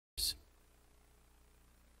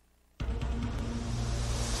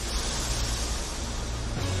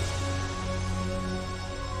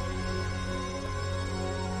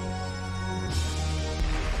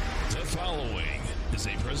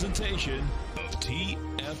presentation of TFNN.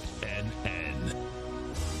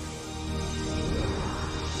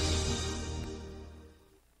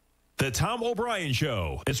 The Tom O'Brien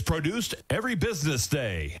Show is produced every business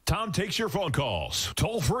day. Tom takes your phone calls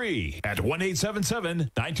toll free at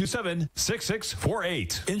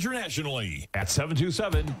 1-877-927-6648. Internationally at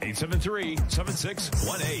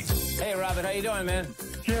 727-873-7618. Hey, Robert, how you doing, man?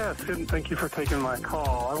 Yes, good, and thank you for taking my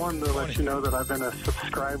call. I wanted to let you know that I've been a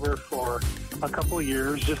subscriber for a couple of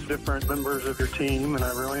years, just different members of your team, and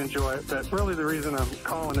I really enjoy it. But really the reason I'm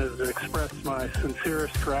calling is to express my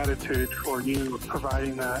sincerest gratitude for you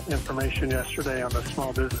providing that information yesterday on the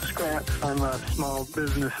small business grant. I'm a small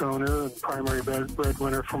business owner and primary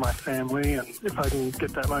breadwinner for my family, and if I can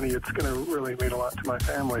get that money, it's going to really mean a lot to my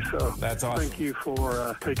family. So that's awesome. Thank you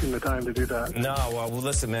for taking the time to do that. No, well,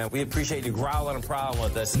 listen, man, we appreciate you growling and prowling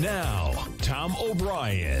with us. Now, Tom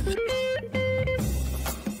O'Brien.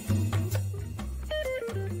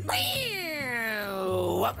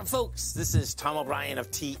 Welcome, folks. This is Tom O'Brien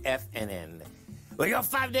of TFNN. We go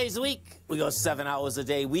 5 days a week. We go 7 hours a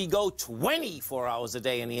day. We go 24 hours a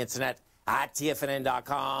day on the internet at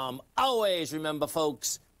TFNN.com. Always remember,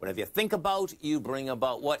 folks, whatever you think about, you bring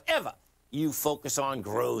about. Whatever you focus on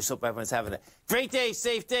grows. Hope everyone's having a great day,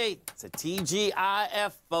 safe day. It's a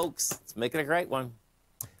TGIF, folks. Let's make it a great one.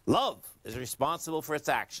 Love is responsible for its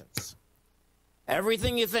actions.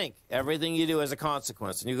 Everything you think, everything you do has a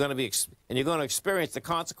consequence, and you're going to experience the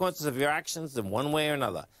consequences of your actions in one way or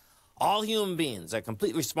another. All human beings are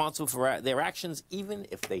completely responsible for their actions, even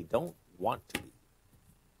if they don't want to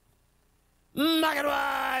be.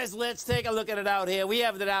 Market-wise, let's take a look at it out here. We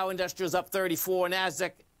have the Dow Industrials up 34, Dow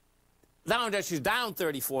Industrials down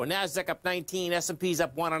 34, Nasdaq up 19, S&P's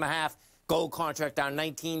up 1.5, gold contract down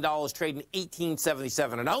 $19, trading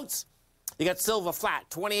 $18.77 an ounce. You got silver flat,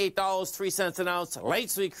 $28.03 an ounce. Light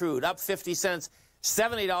sweet crude up 50 cents,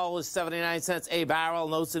 $70.79 a barrel.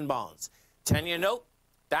 Notes and bonds. 10-year note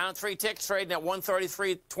down 3 ticks, trading at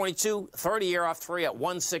 133.22. 30-year off 3 at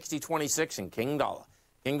 160.26. And King Dollar.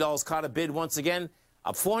 King Dollar's caught a bid once again,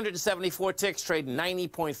 up 474 ticks, trading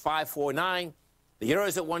 90.549. The euro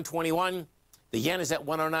is at 121. The yen is at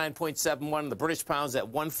 109.71. The British pound's at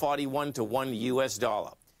 141 to 1 U.S.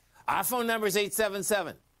 dollar. Our phone number is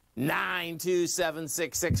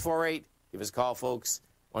 877-927-6648. Give us a call, folks.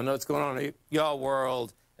 Want to know what's going on in your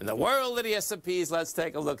world. In the world of the S&Ps, let's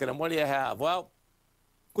take a look at them. What do you have? Well,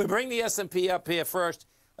 we bring the S&P up here first.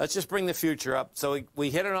 Let's just bring the future up. So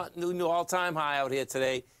we hit a new all-time high out here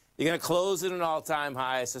today. You're going to close at an all-time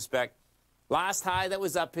high, I suspect. Last high that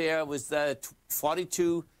was up here was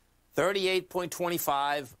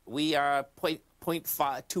 42.38.25. We are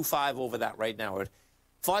 0.25 over that right now. We're at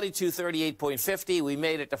 42.38.50. We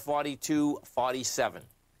made it to 42.47.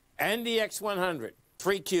 NDX 100,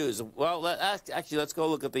 3 Qs. Well, actually, let's go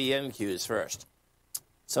look at the NQs first.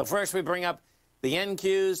 So first we bring up the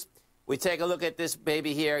NQs. We take a look at this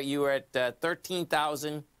baby here. You are at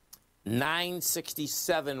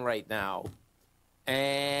 13,967 right now.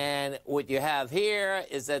 And what you have here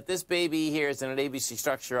is that this baby here is in an ABC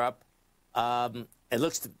structure up. It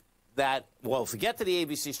looks to that, well, if we get to the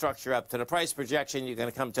ABC structure up to the price projection, you're going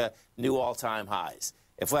to come to new all-time highs.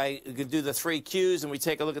 If I do the 3 Qs and we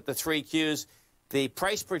take a look at the 3 Qs, the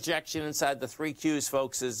price projection inside the 3 Qs,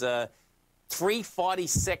 folks, is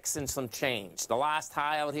 346 and some change. The last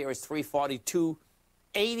high out here is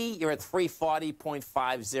 342.80. You're at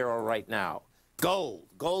 340.50 right now.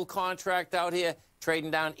 Gold contract out here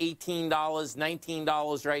trading down $18,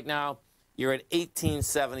 $19 right now. You're at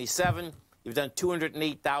 18.77. You've done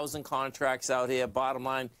 208,000 contracts out here. Bottom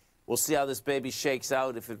line, we'll see how this baby shakes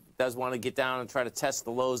out. If it does want to get down and try to test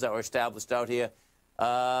the lows that were established out here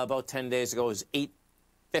about 10 days ago, it was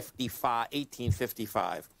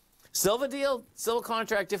 1855. Silver deal, silver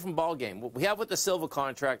contract, different ball game. What we have with the silver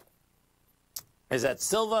contract is that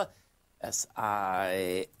silver,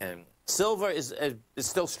 S-I-N, silver is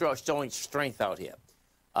still showing strength out here.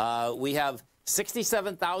 We have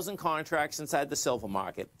 67,000 contracts inside the silver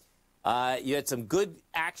market. You had some good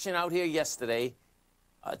action out here yesterday.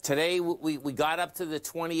 Today, we got up to the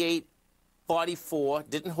 28.44,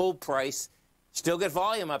 didn't hold price. Still good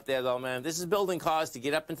volume up there, though, man. This is building cause to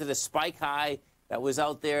get up into the spike high that was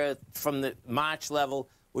out there from the March level,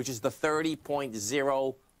 which is the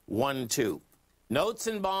 30.012. Notes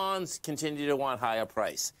and bonds continue to want higher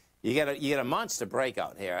price. You get a monster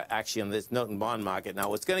breakout here, actually, on this note and bond market. Now,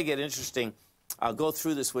 what's going to get interesting, I'll go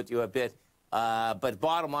through this with you a bit. But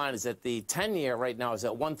bottom line is that the 10-year right now is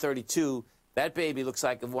at 132. That baby looks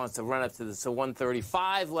like it wants to run up to the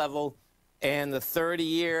 135 level. And the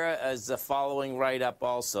 30-year is following right up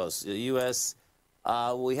also. So the U.S.,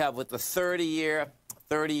 we have with the 30-year,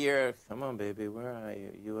 30-year, come on, baby, where are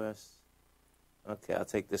you? U.S. Okay, I'll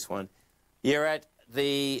take this one. You're at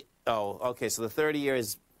the, okay, so the 30-year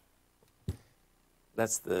is,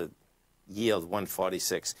 that's the yield,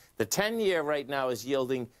 146. The 10-year right now is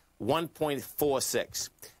yielding 1.46.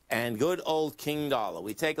 And good old King Dollar.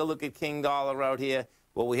 We take a look at King Dollar out here.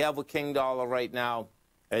 What we have with King Dollar right now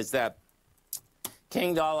is that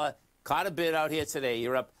King Dollar caught a bid out here today.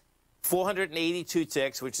 You're up 482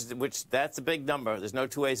 ticks, which that's a big number. There's no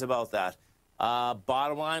two ways about that.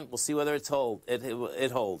 Bottom line, we'll see whether it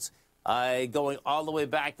holds. Going all the way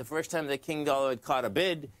back, the first time that King Dollar had caught a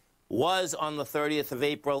bid was on the 30th of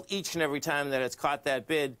April. Each and every time that it's caught that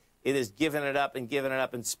bid, it has given it up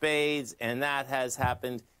in spades, and that has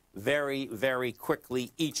happened very, very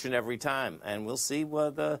quickly each and every time. And we'll see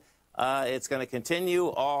whether it's going to continue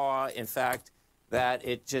or, in fact, that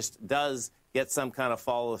it just does get some kind of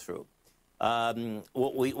follow-through.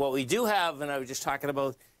 What we do have, and I was just talking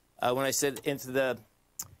about when I said into the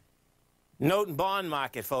note and bond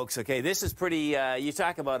market, folks, okay, this is pretty, you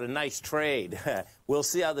talk about a nice trade. We'll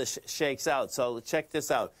see how this shakes out. So check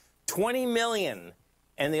this out. $20 million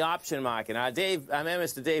in the option market. Now, Dave, I met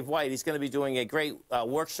Mr. Dave White. He's going to be doing a great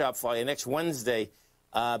workshop for you next Wednesday.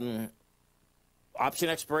 Option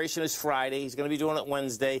expiration is Friday. He's going to be doing it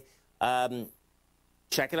Wednesday.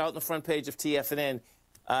 Check it out on the front page of TFNN.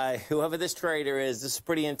 Whoever this trader is, this is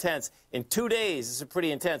pretty intense. In 2 days, this is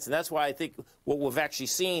pretty intense. And that's why I think what we've actually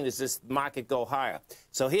seen is this market go higher.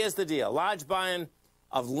 So here's the deal. Large buying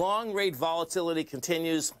of long-rate volatility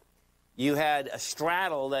continues. You had a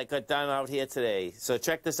straddle that got done out here today. So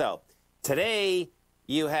check this out. Today,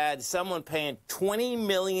 you had someone paying $20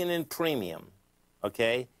 million in premium,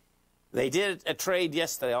 okay? They did a trade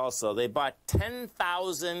yesterday also. They bought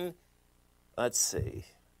 10,000, let's see,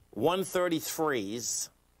 133s,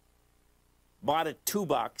 bought at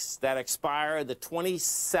 $2. That expired the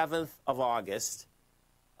 27th of August.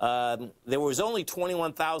 There was only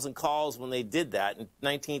 21,000 calls when they did that and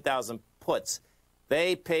 19,000 puts.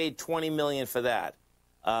 They paid $20 million for that.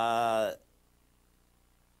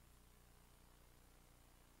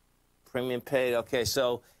 Premium paid. Okay,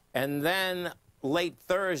 so, and then late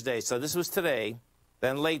Thursday, so this was today,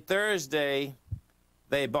 then late Thursday,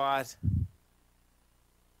 they bought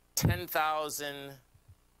 10,000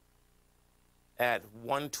 at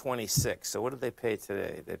 126. So what did they pay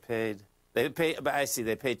today? They paid, I see,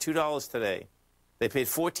 they paid $2 today. They paid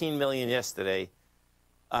 $14 million yesterday.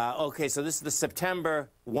 Okay, so this is the September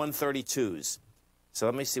 132s. So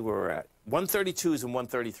let me see where we're at. 132s and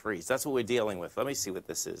 133s. That's what we're dealing with. Let me see what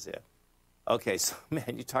this is here. Okay, so,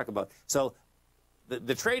 man, you talk about... So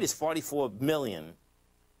the trade is $44 million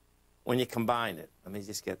when you combine it. Let me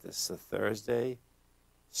just get this. So Thursday,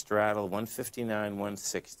 straddle, 159,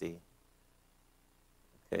 160.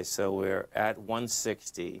 Okay, so we're at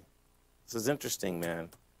 160. This is interesting, man.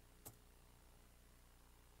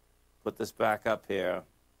 Put this back up here.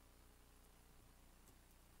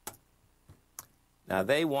 Now,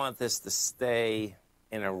 they want this to stay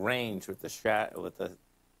in a range with the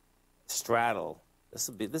straddle. This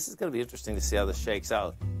is going to be interesting to see how this shakes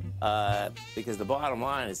out. Because the bottom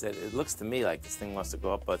line is that it looks to me like this thing wants to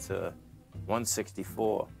go up to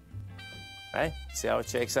 164. Right? See how it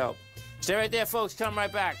shakes out. Stay right there, folks. Come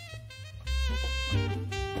right back.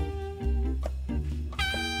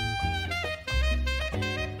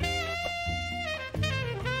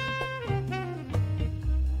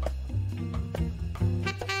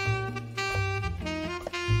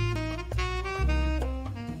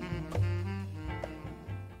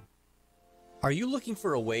 Are you looking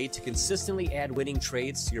for a way to consistently add winning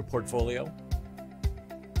trades to your portfolio?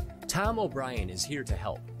 Tom O'Brien is here to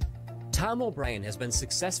help. Tom O'Brien has been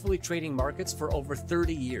successfully trading markets for over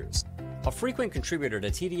 30 years. A frequent contributor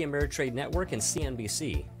to TD Ameritrade Network and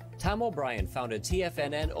CNBC, Tom O'Brien founded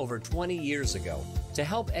TFNN over 20 years ago to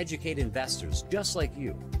help educate investors just like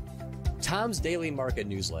you. Tom's daily market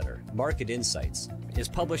newsletter, Market Insights, is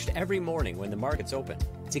published every morning when the markets open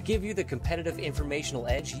to give you the competitive informational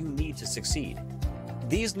edge you need to succeed.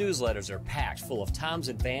 These newsletters are packed full of Tom's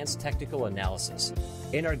advanced technical analysis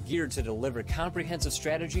and are geared to deliver comprehensive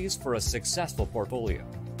strategies for a successful portfolio.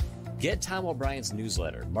 Get Tom O'Brien's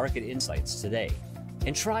newsletter, Market Insights, today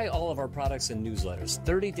and try all of our products and newsletters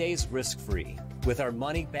 30 days risk-free with our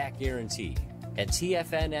money-back guarantee at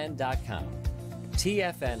TFNN.com.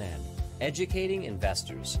 TFNN, educating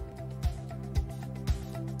investors.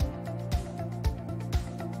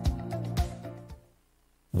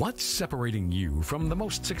 What's separating you from the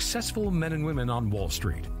most successful men and women on Wall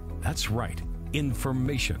Street? That's right,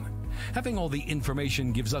 information. Having all the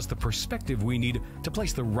information gives us the perspective we need to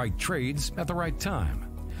place the right trades at the right time.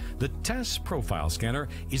 The TAS Profile Scanner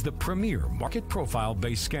is the premier market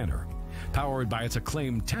profile-based scanner. Powered by its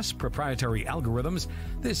acclaimed TAS proprietary algorithms,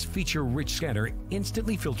 this feature-rich scanner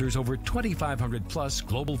instantly filters over 2,500 plus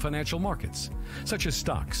global financial markets, such as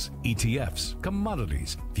stocks, ETFs,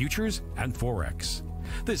 commodities, futures, and Forex.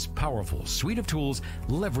 This powerful suite of tools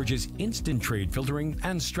leverages instant trade filtering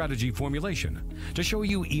and strategy formulation to show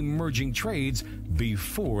you emerging trades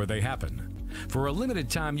before they happen. For a limited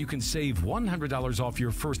time, you can save $100 off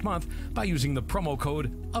your first month by using the promo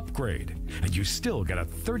code UPGRADE, and you still get a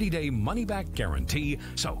 30-day money-back guarantee,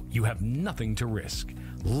 so you have nothing to risk.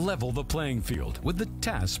 Level the playing field with the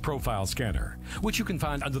TAS Profile Scanner, which you can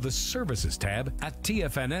find under the Services tab at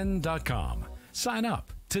TFNN.com. Sign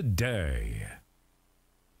up today.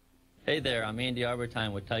 Hey there, I'm Andy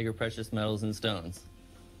Arbertine with Tiger Precious Metals and Stones.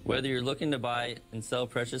 Whether you're looking to buy and sell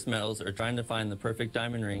precious metals or trying to find the perfect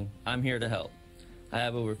diamond ring, I'm here to help. I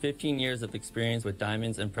have over 15 years of experience with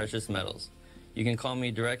diamonds and precious metals. You can call me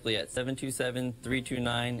directly at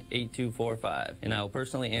 727-329-8245, and I will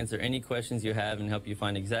personally answer any questions you have and help you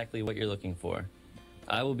find exactly what you're looking for.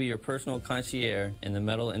 I will be your personal concierge in the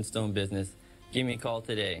metal and stone business. Give me a call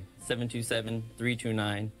today,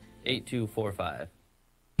 727-329-8245.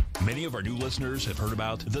 Many of our new listeners have heard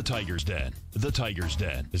about The Tiger's Den. The Tiger's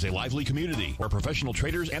Den is a lively community where professional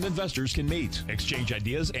traders and investors can meet, exchange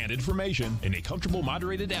ideas and information in a comfortable,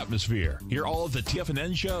 moderated atmosphere. Hear all of the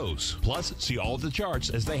TFNN shows, plus see all of the charts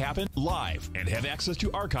as they happen live and have access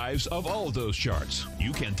to archives of all of those charts.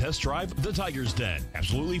 You can test drive The Tiger's Den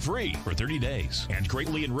absolutely free for 30 days and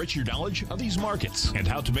greatly enrich your knowledge of these markets and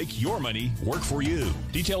how to make your money work for you.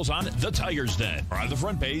 Details on The Tiger's Den are on the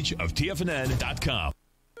front page of TFNN.com.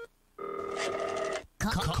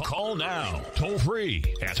 Call now, toll free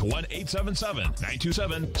at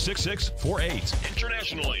 1-877-927-6648.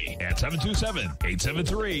 Internationally at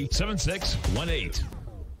 727-873-7618.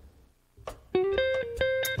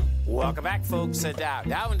 Welcome back, folks.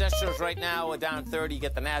 Dow Industrials right now are down 30. You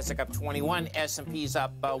get the Nasdaq up 21. S&P's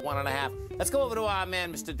up 1.5. Let's go over to our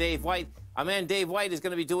man, Mr. Dave White. Our man Dave White is going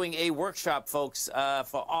to be doing a workshop, folks,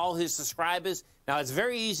 for all his subscribers. Now, it's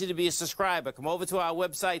very easy to be a subscriber. Come over to our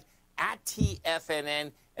website at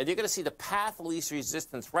TFNN, and you're going to see the path of least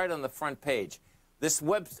resistance right on the front page. This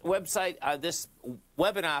website, this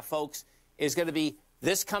webinar, folks, is going to be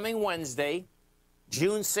this coming Wednesday,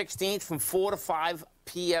 June 16th, from 4 to 5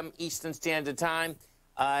 p.m. Eastern Standard Time.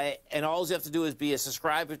 And all you have to do is be a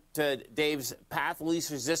subscriber to Dave's path of least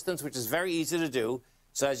resistance, which is very easy to do.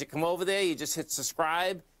 So as you come over there, you just hit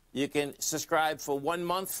subscribe. You can subscribe for 1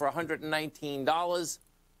 month for $119.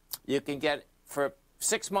 You can get for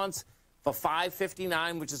 6 months for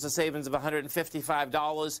 $559, which is a savings of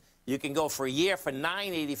 $155. You can go for a year for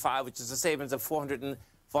 $985, which is a savings of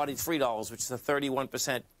 $443, which is a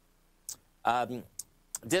 31%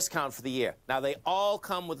 discount for the year. Now, they all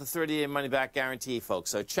come with a 30-day money-back guarantee,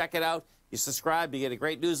 folks. So check it out. You subscribe, you get a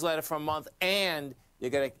great newsletter for a month, and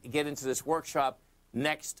you're going to get into this workshop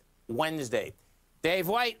next Wednesday. Dave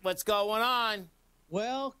White, what's going on?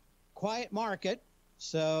 Well, quiet market,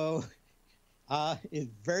 so it's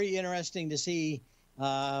very interesting to see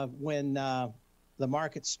when the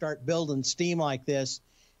markets start building steam like this.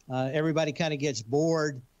 Everybody kind of gets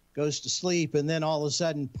bored, goes to sleep, and then all of a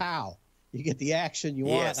sudden, pow, you get the action you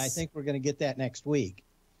want. I think we're going to get that next week.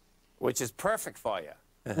 Which is perfect for you.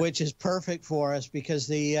 Which is perfect for us because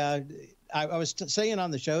I was saying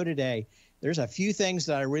on the show today, there's a few things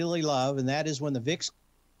that I really love, and that is when the VIX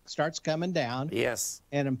starts coming down. Yes.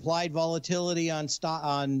 And implied volatility on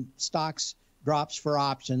stocks drops for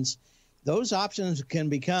options. Those options can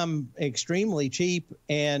become extremely cheap,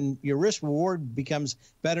 and your risk reward becomes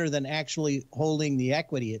better than actually holding the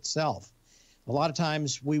equity itself. A lot of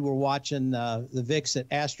times we were watching the VIX at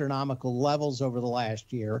astronomical levels over the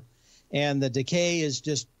last year, and the decay is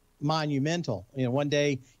just monumental. You know, one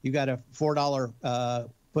day you got a $4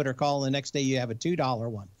 put or call, and the next day you have a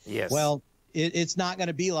 $2 one. Yes. Well, it's not going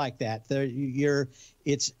to be like that. You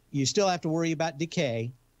still have to worry about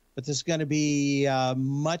decay, but this is going to be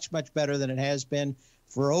much, much better than it has been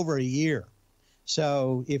for over a year.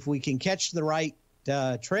 So if we can catch the right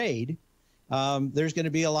trade, there's going to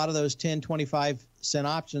be a lot of those 10, 25 cent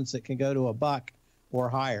options that can go to $1 or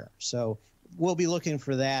higher. So we'll be looking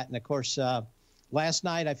for that. And, of course, last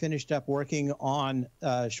night I finished up working on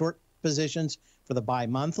short positions for the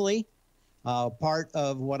bi-monthly. Part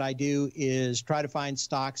of what I do is try to find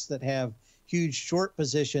stocks that have huge short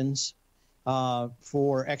positions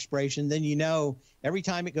for expiration. Then every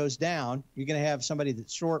time it goes down, you're going to have somebody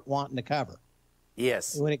that's short wanting to cover.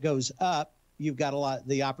 Yes. When it goes up, you've got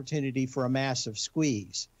the opportunity for a massive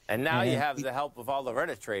squeeze. And now you have the help of all the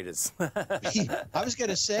Reddit traders. I was going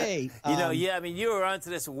to say, I mean, you were onto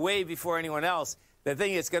this way before anyone else. The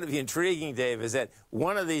thing that's going to be intriguing, Dave, is that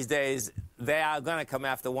one of these days they are going to come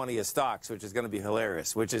after one of your stocks, which is going to be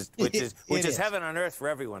hilarious. Which is heaven on earth for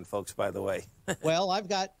everyone, folks. By the way. Well, I've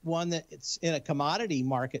got one that's in a commodity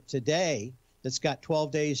market today that's got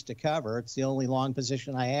 12 days to cover. It's the only long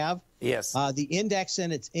position I have. Yes. The index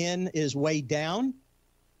in it's in is way down,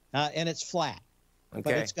 and it's flat. Okay.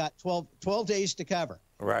 But it's got 12 days to cover.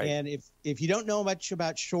 Right. And if you don't know much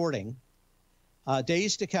about shorting,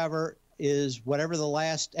 days to cover is whatever the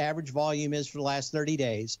last average volume is for the last 30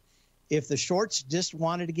 days. If the shorts just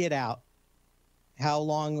wanted to get out, how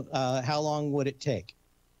long would it take?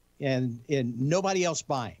 And nobody else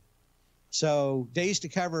buying. So days to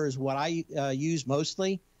cover is what I use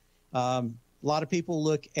mostly. A lot of people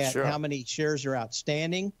look at how many shares are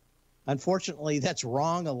outstanding. Unfortunately, that's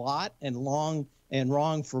wrong a lot and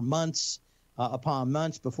wrong for months upon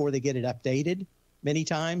months before they get it updated many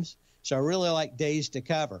times. So I really like days to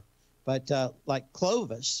cover. But like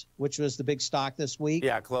Clovis, which was the big stock this week.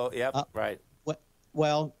 Yeah, right.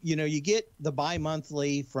 Well, you get the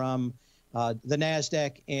bi-monthly from the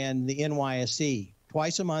NASDAQ and the NYSE.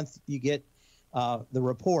 Twice a month you get the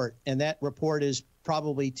report, and that report is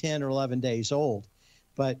probably 10 or 11 days old.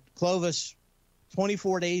 But Clovis,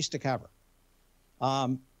 24 days to cover.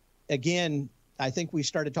 Again, I think we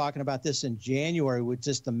started talking about this in January with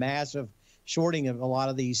just the massive shorting of a lot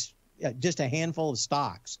of these, just a handful of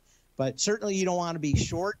stocks. But certainly you don't want to be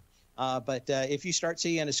short. But if you start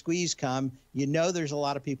seeing a squeeze come, there's a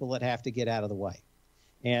lot of people that have to get out of the way.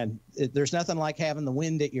 And there's nothing like having the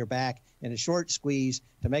wind at your back in a short squeeze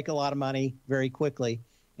to make a lot of money very quickly.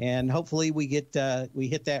 And hopefully we hit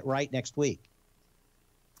that right next week.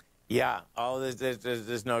 Yeah. Oh,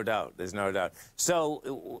 there's no doubt. There's no doubt.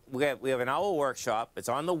 So we have an hour workshop. It's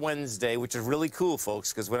on the Wednesday, which is really cool,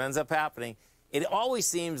 folks, because what ends up happening, it always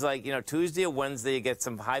seems like, Tuesday or Wednesday, you get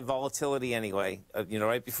some high volatility anyway,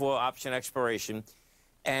 right before option expiration.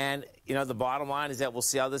 And, the bottom line is that we'll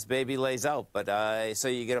see how this baby lays out. But so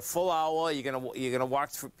you get a full hour. You're gonna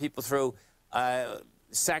walk people through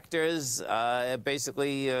sectors,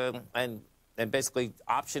 basically, and basically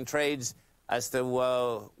option trades as to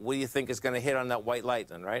what do you think is going to hit on that white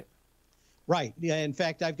lightning, right? Right. Yeah. In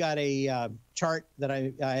fact, I've got a chart that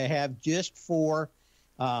I have just for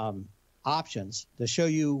options to show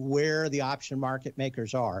you where the option market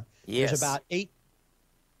makers are. Yes. There's about 8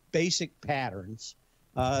 basic patterns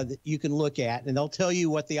that you can look at, and they'll tell you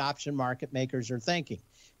what the option market makers are thinking.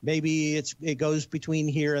 Maybe it goes between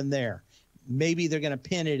here and there. Maybe they're going to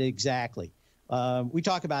pin it exactly. We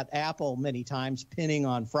talk about Apple many times pinning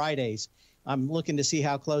on Fridays. I'm looking to see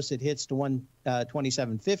how close it hits to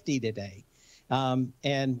 127.50 today,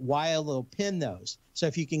 and why they'll pin those. So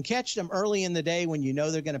if you can catch them early in the day when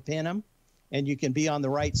they're going to pin them, and you can be on the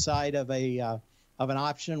right side of an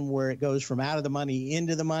option where it goes from out of the money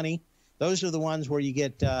into the money, those are the ones where you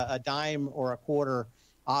get a dime or a quarter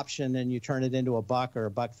option and you turn it into $1 or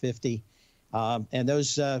 $1.50. And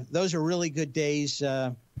those are really good days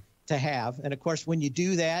to have. And of course, when you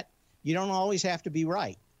do that, you don't always have to be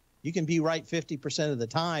right. You can be right 50% of the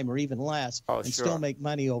time or even less, still make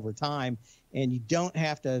money over time. And you don't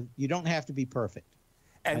have to be perfect.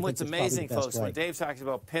 And what's amazing, folks, when Dave talks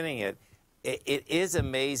about pinning it, it is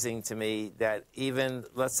amazing to me that even,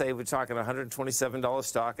 let's say we're talking $127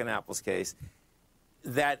 stock in Apple's case,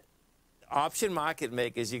 that option market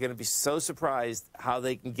makers, you're going to be so surprised how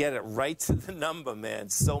they can get it right to the number, man,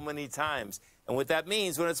 so many times. And what that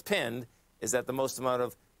means when it's pinned is that the most amount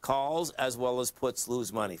of calls as well as puts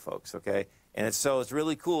lose money, folks, okay? And it's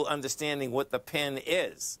really cool understanding what the pin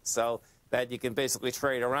is so that you can basically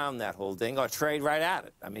trade around that whole thing or trade right at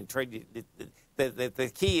it. I mean,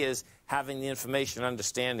 the key is having the information,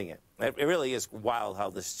 understanding it. It really is wild how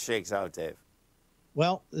this shakes out, Dave.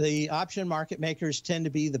 Well, the option market makers tend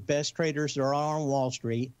to be the best traders there are on Wall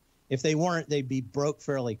Street. If they weren't, they'd be broke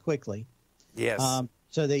fairly quickly. Yes.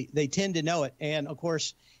 So they tend to know it. And, of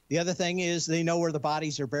course, the other thing is they know where the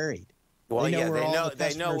bodies are buried. Well, they know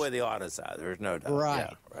where the orders are. There's no doubt. Right.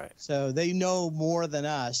 Yeah, right. So they know more than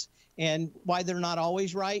us. And why they're not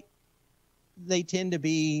always right, they tend to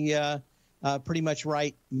be pretty much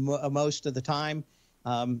right most of the time.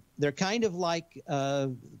 They're kind of like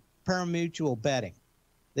pari-mutuel betting.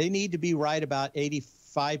 They need to be right about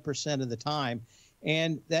 85% of the time,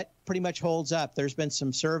 and that pretty much holds up. There's been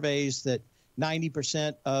some surveys that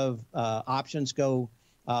 90% of options go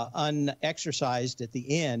unexercised at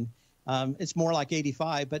the end. It's more like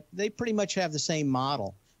 85, but they pretty much have the same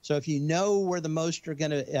model. So if you know where the most are going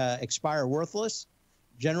to expire worthless,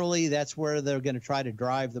 Generally, that's where they're going to try to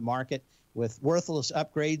drive the market with worthless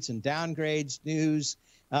upgrades and downgrades, news,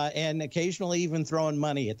 and occasionally even throwing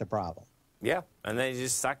money at the problem. Yeah, and then you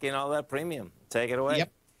just suck in all that premium. Take it away.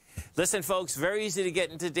 Yep. Listen, folks, very easy to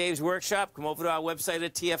get into Dave's workshop. Come over to our website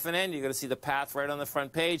at TFNN. You're going to see the path right on the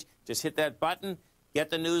front page. Just hit that button.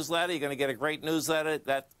 Get the newsletter. You're going to get a great newsletter.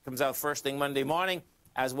 That comes out first thing Monday morning,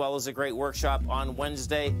 as well as a great workshop on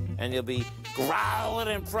Wednesday. And you'll be growling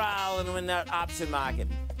and prowling in that option market.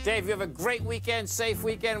 Dave, you have a great weekend, safe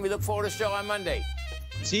weekend. We look forward to the show on Monday.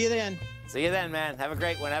 See you then. See you then, man. Have a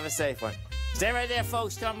great one. Have a safe one. Stay right there,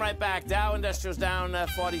 folks. Come right back. Dow Industrial's down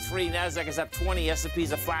 43. NASDAQ is up 20.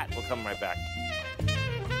 S&P's are flat. We'll come right back.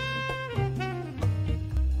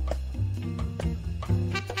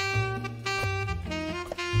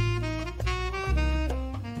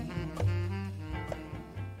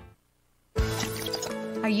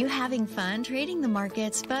 Are you having fun trading the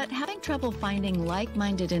markets but having trouble finding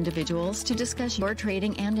like-minded individuals to discuss your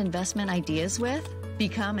trading and investment ideas with?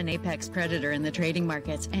 Become an apex predator in the trading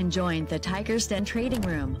markets and join the Tiger's Den Trading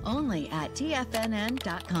Room only at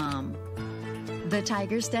TFNN.com. The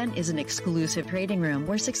Tiger's Den is an exclusive trading room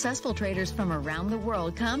where successful traders from around the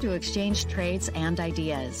world come to exchange trades and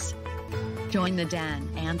ideas. Join the den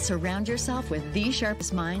and surround yourself with the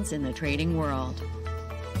sharpest minds in the trading world.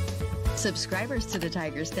 Subscribers to the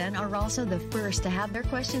Tiger's Den are also the first to have their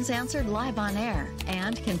questions answered live on air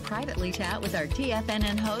and can privately chat with our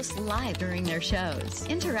TFNN hosts live during their shows.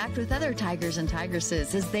 Interact with other Tigers and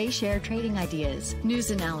Tigresses as they share trading ideas,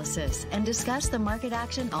 news analysis, and discuss the market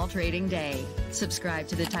action all trading day. Subscribe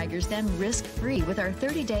to the Tiger's Den risk-free with our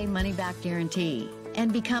 30-day money-back guarantee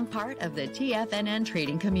and become part of the TFNN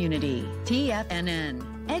trading community.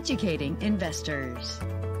 TFNN, educating investors.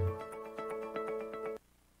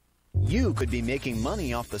 You could be making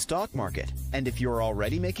money off the stock market. And if you're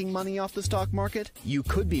already making money off the stock market, you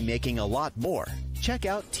could be making a lot more. Check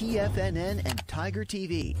out TFNN and Tiger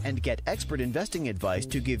TV and get expert investing advice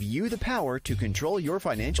to give you the power to control your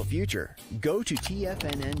financial future. Go to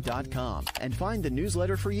TFNN.com and find the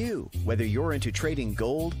newsletter for you. Whether you're into trading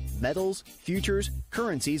gold, metals, futures,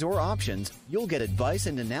 currencies, or options, you'll get advice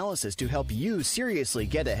and analysis to help you seriously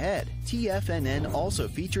get ahead. TFNN also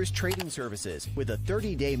features trading services with a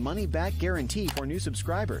 30-day money-back guarantee for new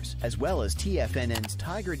subscribers, as well as TFNN's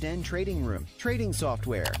Tiger Den Trading Room, trading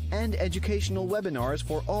software, and educational webinars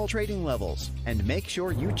for all trading levels. And make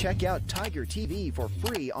sure you check out Tiger TV for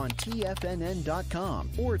free on TFNN.com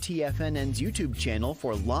or TFNN's YouTube channel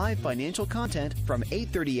for live financial content from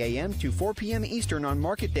 8:30 a.m. to 4 p.m. Eastern on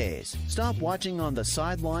market days. Stop watching on the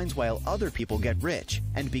sidelines while other people get rich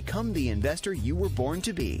and become the investor you were born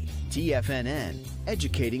to be. TFNN,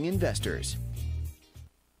 educating investors.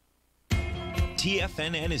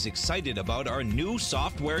 TFNN is excited about our new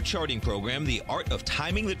software charting program, The Art of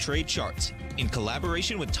Timing the Trade Charts. In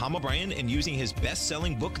collaboration with Tom O'Brien and using his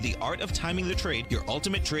best-selling book, The Art of Timing the Trade, Your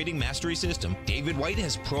Ultimate Trading Mastery System, David White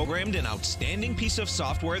has programmed an outstanding piece of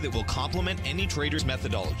software that will complement any trader's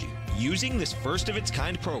methodology. Using this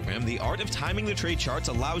first-of-its-kind program, The Art of Timing the Trade Charts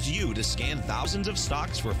allows you to scan thousands of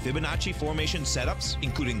stocks for Fibonacci formation setups,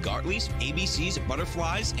 including Gartley's, ABC's,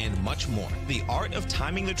 butterflies, and much more. The Art of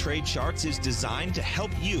Timing the Trade Charts is designed to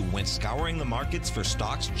help you when scouring the markets for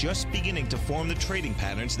stocks just beginning to form the trading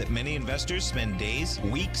patterns that many investors spend days,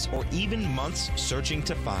 weeks, or even months searching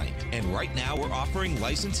to find. And right now, we're offering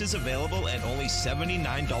licenses available at only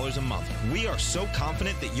 $79 a month. We are so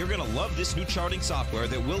confident that you're going to love this new charting software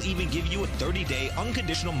that will even give you a 30-day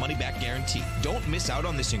unconditional money-back guarantee. Don't miss out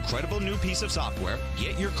on this incredible new piece of software.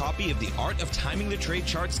 Get your copy of The Art of Timing the Trade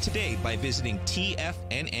Charts today by visiting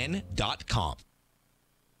TFNN.com.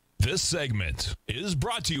 This segment is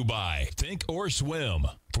brought to you by Think or Swim.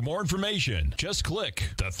 For more information, just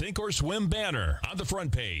click the Think or Swim banner on the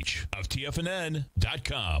front page of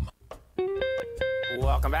TFNN.com.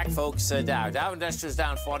 Welcome back, folks. Dow Industrials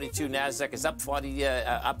down 42. NASDAQ is up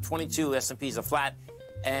 22. S&Ps are flat.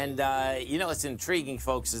 And, you know, what's intriguing,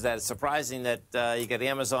 folks, is that it's surprising that you got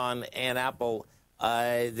Amazon and Apple.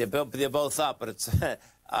 They're both up, but it's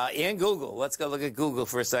and Google. Let's go look at Google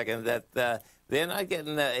for a second. That they're not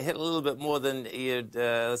getting hit a little bit more than you'd,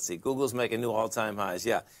 let's see, Google's making new all-time highs.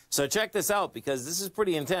 Yeah. So check this out, because this is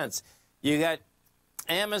pretty intense. You got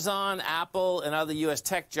Amazon, Apple, and other U.S.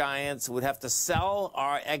 tech giants would have to sell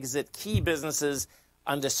or exit key businesses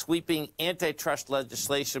under sweeping antitrust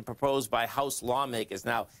legislation proposed by House lawmakers.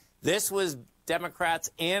 Now, this was Democrats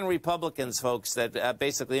and Republicans, folks, that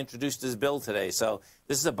basically introduced this bill today. So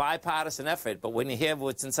this is a bipartisan effort. But when you hear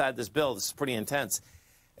what's inside this bill, this is pretty intense.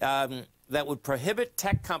 That would prohibit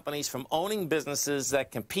tech companies from owning businesses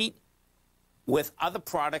that compete with other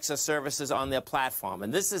products or services on their platform.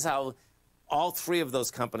 And this is how all three of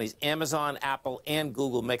those companies, Amazon, Apple, and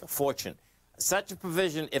Google, make a fortune. Such a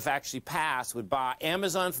provision, if actually passed, would bar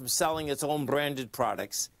Amazon from selling its own branded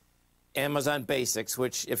products, Amazon Basics,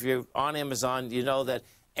 which if you're on Amazon, you know that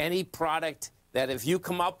any product that if you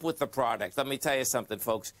come up with the product, let me tell you something,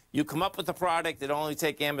 folks. You come up with the product, it'll only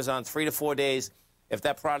take Amazon 3 to 4 days. If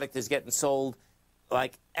that product is getting sold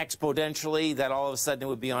like exponentially, that all of a sudden it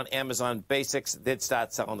would be on Amazon Basics, they'd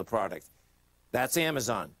start selling the product. That's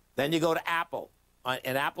Amazon. Then you go to Apple.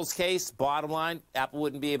 In Apple's case, bottom line, Apple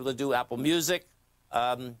wouldn't be able to do Apple Music.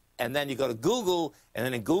 And then you go to Google, and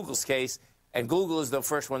then in Google's case, and Google is the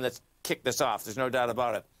first one that's kicked this off. There's no doubt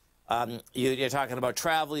about it. You're talking about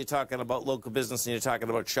travel, you're talking about local business, and you're talking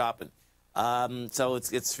about shopping. So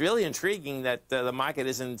it's really intriguing that the market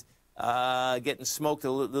isn't getting smoked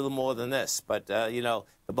a little more than this. But, you know,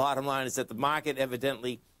 the bottom line is that the market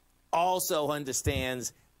evidently also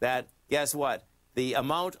understands that, guess what? The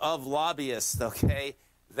amount of lobbyists, okay,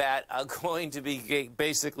 that are going to be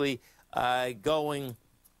basically going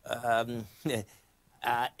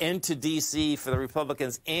into D.C. for the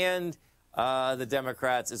Republicans and the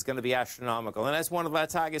Democrats is going to be astronomical. And that's one of our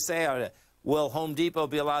targets say, will Home Depot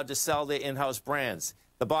be allowed to sell their in-house brands?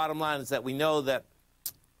 The bottom line is that we know that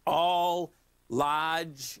all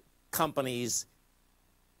large companies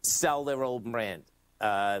sell their own brand.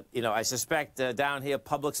 You know, I suspect down here,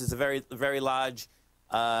 Publix is a very, very large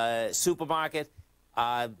supermarket.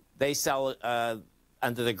 They sell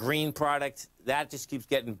under the green product. That just keeps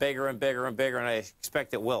getting bigger and bigger and bigger, and I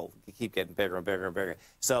expect it will keep getting bigger and bigger and bigger.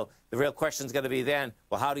 So the real question is going to be then,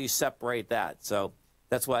 well, how do you separate that? So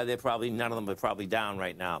that's why they're probably, none of them are probably down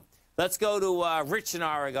right now. Let's go to Rich in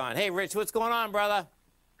Oregon. Hey, Rich, what's going on, brother?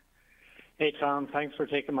 Hey, Tom. Thanks for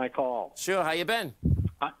taking my call. Sure. How you been?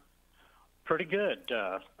 Pretty good.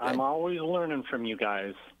 I'm always learning from you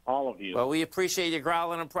guys, all of you. Well, we appreciate you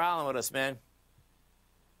growling and prowling with us, man.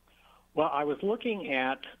 Well, I was looking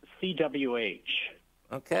at CWH,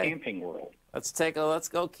 Camping World. Let's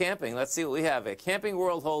go camping. Let's see what we have here. Camping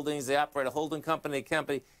World Holdings, they operate a holding company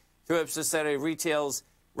through its society retails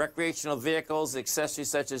recreational vehicles, accessories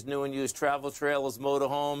such as new and used travel trailers,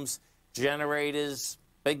 motorhomes, generators.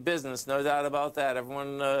 Big business, no doubt about that.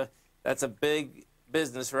 Everyone, that's a big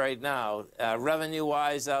business right now.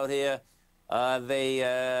 Revenue-wise out here,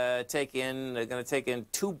 they're going to take in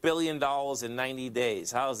 $2 billion in 90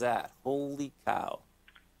 days. How's that? Holy cow.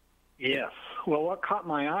 Yes. Well, what caught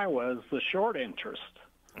my eye was the short interest.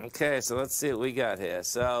 Okay, so let's see what we got here.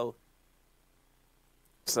 So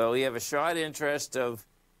we have a short interest of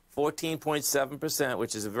 14.7%,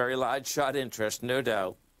 which is a very large short interest, no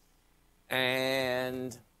doubt.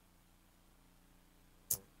 And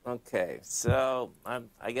okay, so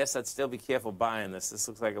I guess I'd still be careful buying this. This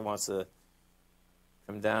looks like it wants to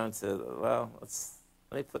come down to, well,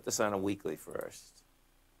 let me put this on a weekly first.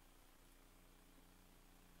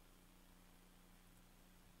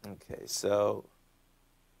 Okay, so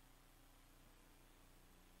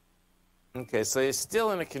you're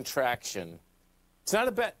still in a contraction. It's not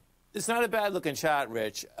a bad looking chart,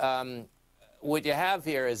 Rich. What you have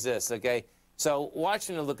here is this, okay? So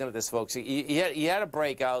watching and looking at this, folks, you had a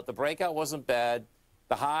breakout. The breakout wasn't bad.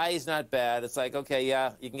 The high is not bad. It's like, okay,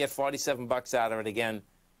 yeah, you can get 47 bucks out of it again.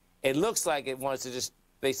 It looks like it wants to just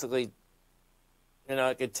basically, you know,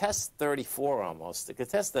 it could test 34 almost. It could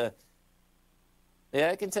test it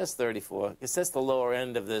can test 34. It can test the lower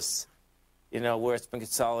end of this, you know, where it's been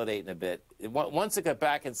consolidating a bit. Once it got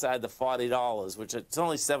back inside the $40, which it's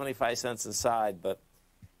only 75 cents inside, but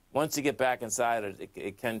once you get back inside it,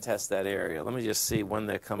 it can test that area. Let me just see when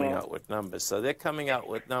they're coming out with numbers. So they're coming out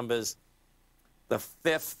with numbers the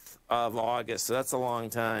 5th of August, so that's a long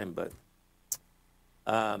time. But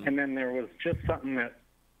and then there was just something that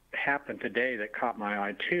happened today that caught my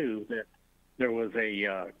eye, too, that there was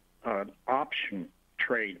an option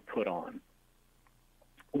trade put on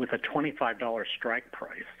with a $25 strike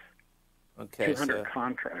price. Okay, 200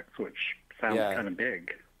 contracts, which sounds kind of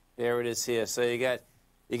big. There it is here. So you got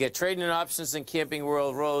trading in options in Camping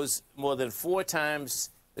World rose more than 4 times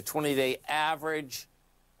the 20-day average.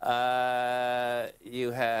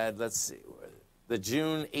 You had, let's see, the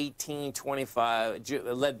June 18, 25,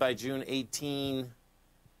 led by June 18.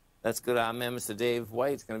 That's good. Our man, Mr. Dave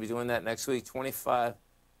White's going to be doing that next week. 25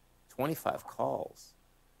 calls.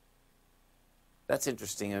 That's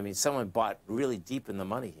interesting. I mean, someone bought really deep in the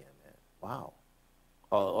money here, man. Wow.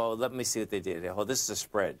 Oh, let me see what they did. Oh, this is a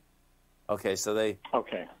spread. Okay, so they...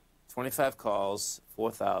 Okay. 25 calls,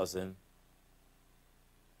 4,000.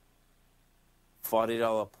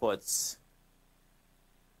 $40 puts.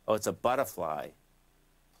 Oh, it's a butterfly.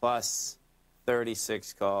 Plus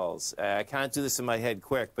 36 calls. I can't do this in my head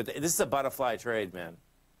quick, but this is a butterfly trade, man.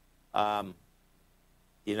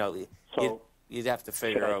 You know, so you'd have to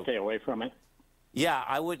figure out. Stay away from it? Yeah,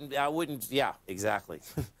 I wouldn't. Yeah, exactly.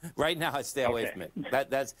 Right now, I'd stay away from it.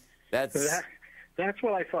 That's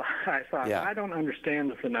what I thought. Yeah. I don't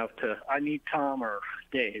understand this enough I need Tom or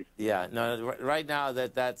Dave. Yeah, no. Right now,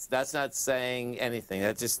 that's not saying anything.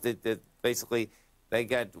 That's just basically they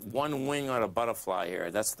got one wing on a butterfly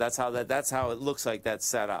here. That's how it looks like that's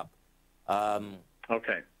set up.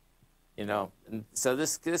 Okay. You know, and so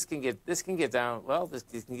this can get down. Well, this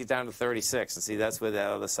can get down to 36, and see that's where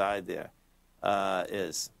that other side there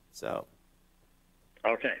is. So.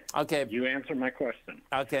 Okay. You answered my question.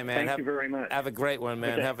 Okay, man. Thank you very much. Have a great one,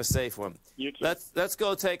 man. Okay. Have a safe one. You too. Let's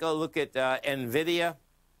go take a look at NVIDIA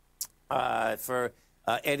for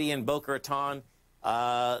Eddie and Boca Raton.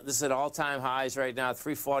 This is at all-time highs right now.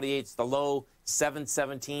 348 is the low.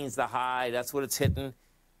 717 is the high. That's what it's hitting.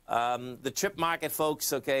 The chip market,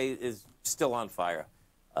 folks, is still on fire.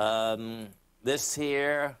 This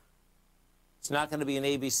here, it's not going to be an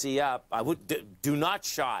ABC up. I would do not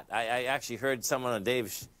short. I actually heard someone on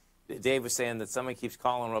Dave was saying that somebody keeps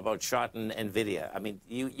calling about shorting NVIDIA. I mean,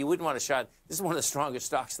 you wouldn't want to short. This is one of the strongest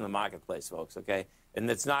stocks in the marketplace, folks, okay? And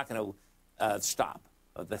it's not going to stop.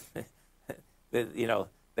 You know,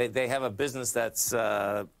 they have a business that's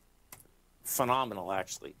phenomenal,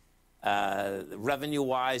 actually.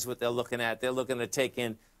 Revenue-wise, what they're looking to take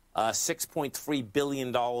in $6.3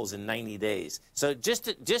 billion in 90 days. So just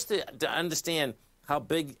to understand how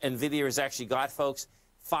big NVIDIA has actually got, folks,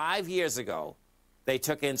 5 years ago, they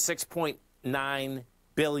took in $6.9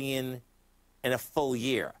 billion in a full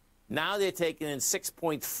year. Now they're taking in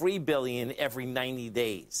 $6.3 billion every 90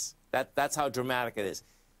 days. That's how dramatic it is.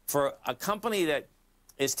 For a company that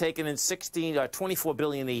is taking in $24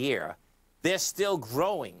 billion a year, they're still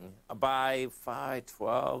growing by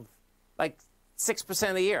 12, like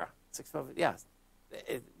 6% a year. 6, yeah.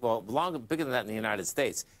 Bigger than that in the United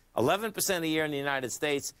States. 11% a year in the United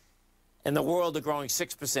States, and the world are growing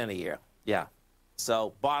 6% a year. Yeah.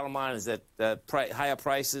 So bottom line is that higher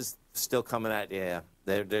prices still coming at you. Yeah.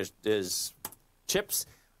 There's chips.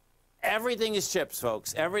 Everything is chips,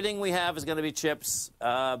 folks. Everything we have is going to be chips.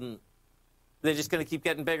 They're just going to keep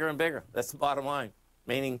getting bigger and bigger. That's the bottom line.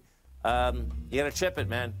 Meaning, you got to chip it,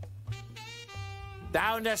 man.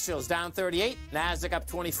 Dow Industrials down 38. NASDAQ up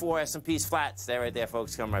 24. S&P's flat. Stay right there,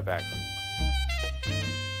 folks. Come right back.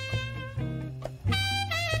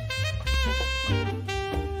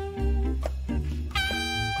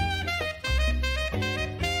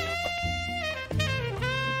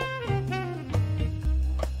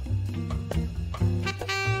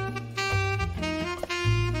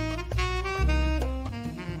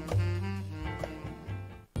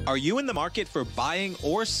 Are you in the market for buying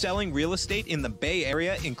or selling real estate in the Bay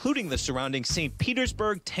Area, including the surrounding St.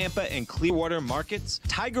 Petersburg, Tampa, and Clearwater markets?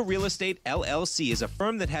 Tiger Real Estate LLC is a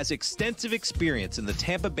firm that has extensive experience in the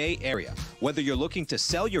Tampa Bay area. Whether you're looking to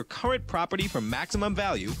sell your current property for maximum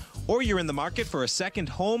value, or you're in the market for a second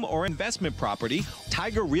home or investment property,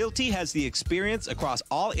 Tiger Realty has the experience across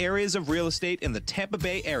all areas of real estate in the Tampa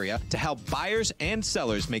Bay area to help buyers and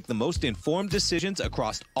sellers make the most informed decisions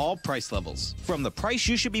across all price levels. From the price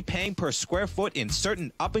you should be paying per square foot in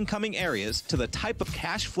certain up-and-coming areas to the type of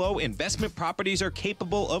cash flow investment properties are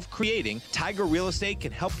capable of creating, Tiger Real Estate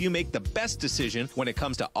can help you make the best decision when it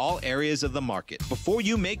comes to all areas of the market. Before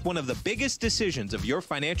you make one of the biggest decisions of your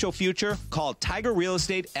financial future, call Tiger Real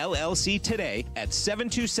Estate LLC today at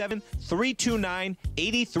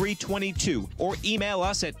 727-329-8322 or email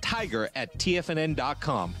us at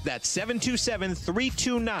tiger@tfnn.com. That's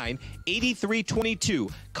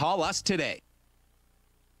 727-329-8322. Call us today.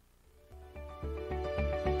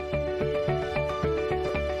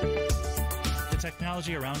 The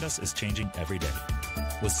technology around us is changing every day.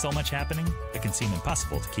 With so much happening, it can seem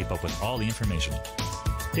impossible to keep up with all the information.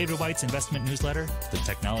 David White's investment newsletter, The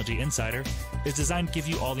Technology Insider, is designed to give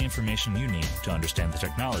you all the information you need to understand the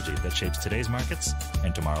technology that shapes today's markets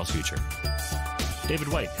and tomorrow's future. David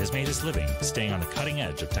White has made his living staying on the cutting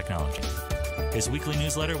edge of technology. His weekly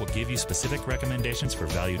newsletter will give you specific recommendations for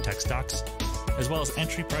value tech stocks, as well as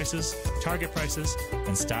entry prices, target prices,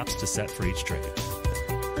 and stops to set for each trade.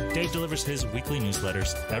 Dave delivers his weekly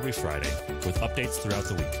newsletters every Friday with updates throughout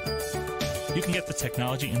the week. You can get the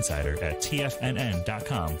Technology Insider at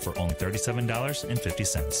TFNN.com for only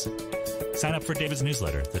 $37.50. Sign up for David's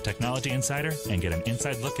newsletter, The Technology Insider, and get an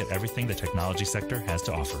inside look at everything the technology sector has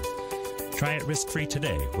to offer. Try it risk-free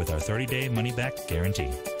today with our 30-day money-back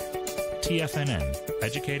guarantee. TFNN,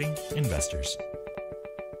 educating investors.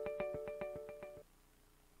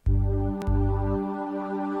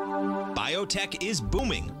 Biotech is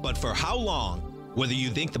booming, but for how long? Whether you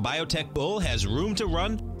think the biotech bull has room to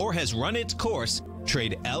run or has run its course,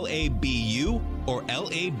 trade LABU or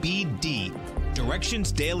LABD.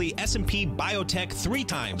 Direction's daily S&P Biotech 3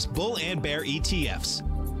 times bull and bear ETFs.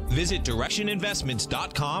 Visit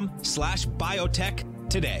directioninvestments.com/biotech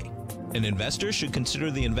today. An investor should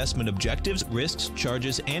consider the investment objectives, risks,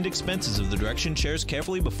 charges, and expenses of the Direction shares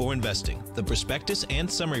carefully before investing. The prospectus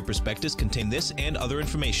and summary prospectus contain this and other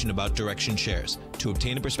information about Direction shares. To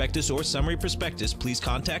obtain a prospectus or summary prospectus, please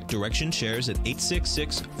contact Direction shares at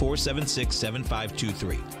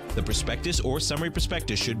 866-476-7523. The prospectus or summary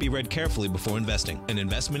prospectus should be read carefully before investing. An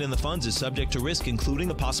investment in the funds is subject to risk, including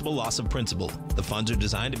the possible loss of principal. The funds are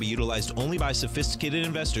designed to be utilized only by sophisticated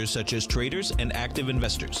investors such as traders and active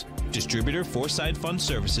investors. Distributor Foreside Fund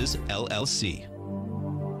Services, LLC.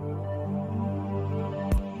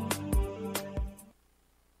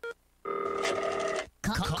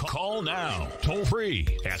 Call now, toll free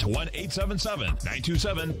at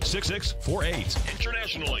 1-877-927-6648.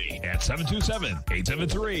 Internationally at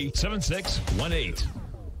 727-873-7618.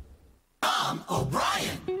 Tom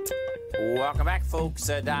O'Brien. Welcome back, folks.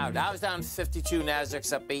 Dow's down 52,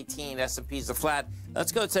 Nasdaq's up 18, S&P's a flat.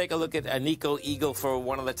 Let's go take a look at Nico Eagle for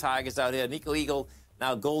one of the tigers out here. Nico Eagle,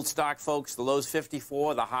 now gold stock, folks. The low's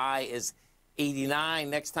 54, the high is 89.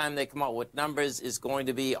 Next time they come out with numbers is going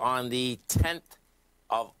to be on the 10th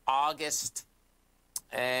of August.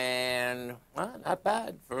 And, well, not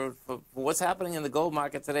bad. For what's happening in the gold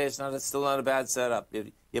market today, it's still not a bad setup.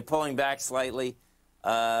 You're pulling back slightly.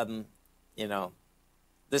 You know,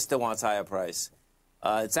 this still wants higher price.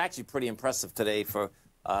 It's actually pretty impressive today for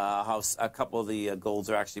how a couple of the golds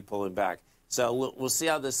are actually pulling back. So we'll see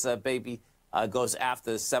how this baby goes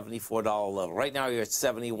after the $74 level. Right now you're at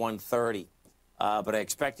 $71.30. But I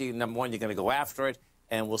expect you, number one, you're going to go after it,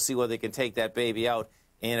 and we'll see whether they can take that baby out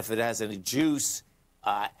and if it has any juice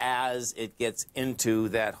as it gets into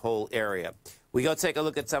that whole area. We go take a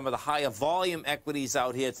look at some of the higher volume equities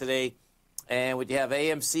out here today. And what you have,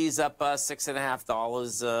 AMC's up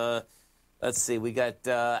 $6.50. Let's see, we got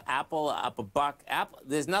Apple up $1. Apple,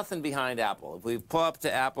 there's nothing behind Apple. If we pull up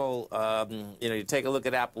to Apple, you know, you take a look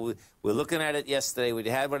at Apple. We're looking at it yesterday. We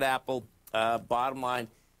had with Apple. Bottom line,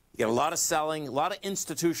 you get a lot of selling, a lot of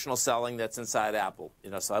institutional selling that's inside Apple.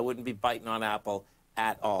 You know, so I wouldn't be biting on Apple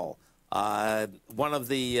at all. One of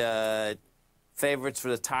the favorites for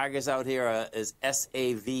the Tigers out here is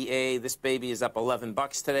SAVA. This baby is up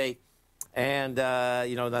 $11 today. And,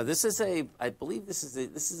 you know, now this is I believe this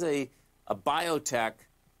is a biotech.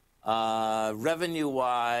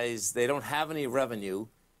 Revenue-wise, they don't have any revenue.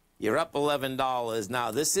 You're up $11.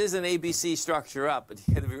 Now, this is an ABC structure up, but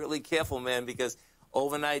you got to be really careful, man, because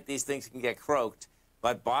overnight these things can get croaked.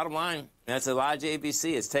 But bottom line, that's a large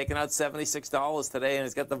ABC. It's taken out $76 today, and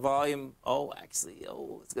it's got the volume. Oh, actually,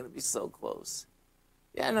 it's going to be so close.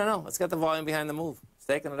 Yeah, no, it's got the volume behind the move. It's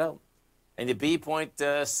taking it out. And your B point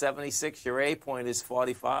 76, your A point is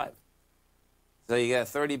 45. So you got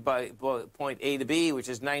 30 point A to B, which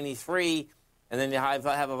is 93, and then you have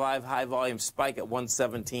a high volume spike at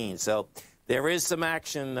 117. So there is some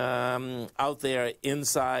action out there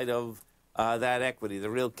inside of that equity. The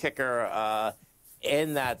real kicker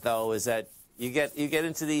in that, though, is that you get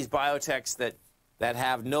into these biotechs that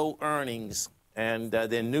have no earnings and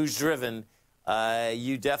they're news driven.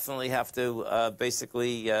 You definitely have to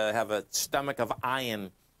basically have a stomach of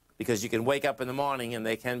iron, because you can wake up in the morning and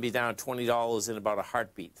they can be down $20 in about a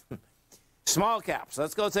heartbeat. Small caps.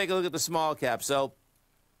 Let's go take a look at the small cap. So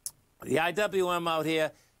the IWM out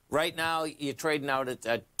here, right now you're trading out at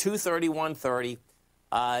 231.30.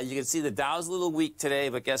 You can see the Dow's a little weak today,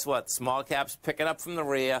 but guess what? Small caps picking up from the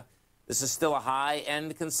rear. This is still a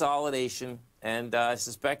high-end consolidation, and I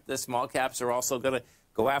suspect the small caps are also going to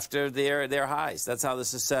go after their highs. That's how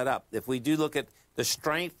this is set up. If we do look at the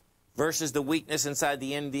strength versus the weakness inside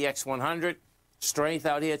the NDX 100, strength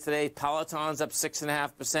out here today, Peloton's up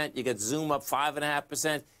 6.5%. You get Zoom up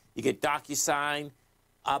 5.5%. You get DocuSign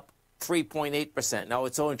up 3.8%. Now,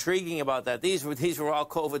 what's so intriguing about that, these were all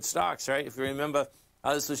COVID stocks, right? If you remember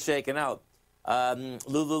how this was shaken out.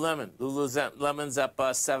 Lululemon's up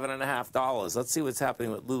 $7.50. Let's see what's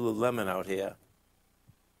happening with Lululemon out here.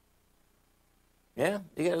 Yeah,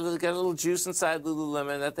 you got a little juice inside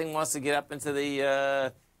Lululemon. That thing wants to get up into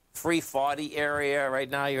the 340 area. Right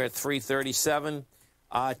now you're at 337.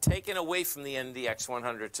 Taken away from the NDX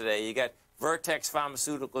 100 today. You got Vertex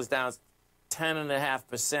Pharmaceuticals down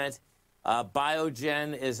 10.5%.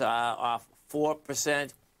 Biogen is off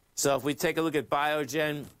 4%. So if we take a look at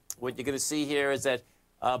Biogen, what you're going to see here is that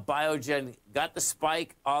Biogen got the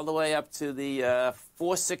spike all the way up to the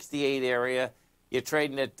 468 area. You're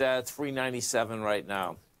trading at 397 right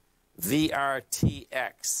now.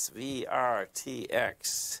 VRTX.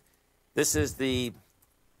 This is the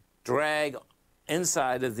drag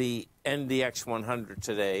inside of the NDX 100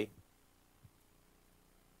 today.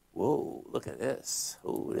 Whoa, look at this.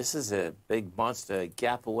 Oh, this is a big monster.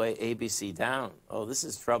 Gap away, ABC down. Oh, this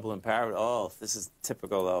is trouble in paradise. Oh, this is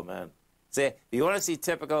typical, though, man. See, if you want to see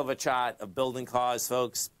typical of a chart of building cars,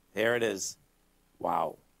 folks, here it is.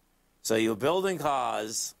 Wow. So you're building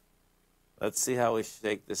cars. Let's see how we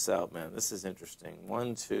shake this out, man. This is interesting.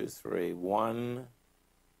 1, 2, 3, 1.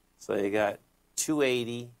 So you got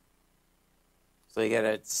 280. So you got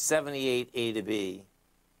a 78 A to B.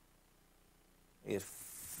 You get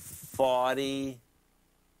 40.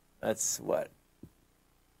 That's what?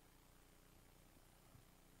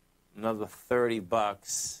 Another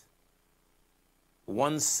 $30.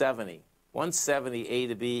 170. 170 A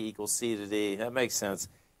to B equals C to D. That makes sense.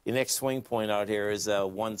 Your next swing point out here is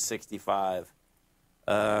 165.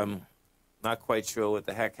 Not quite sure what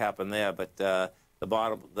the heck happened there, but the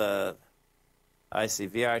bottom, I see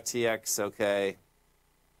VRTX, okay.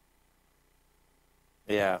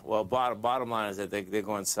 Yeah, well, bottom line is that they're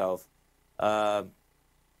going south. They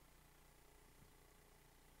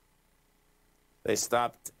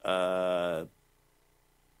stopped one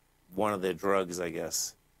of their drugs, I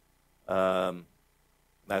guess.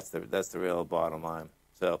 That's the real bottom line.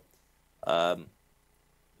 So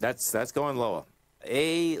that's going lower.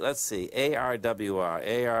 Let's see, ARWR.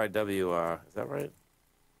 Is that right?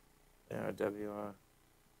 ARWR.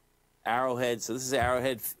 Arrowhead. So this is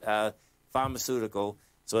Arrowhead Pharmaceutical.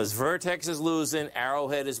 So as Vertex is losing,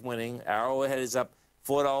 Arrowhead is winning. Arrowhead is up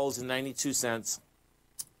 $4.92.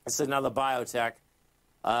 It's another biotech.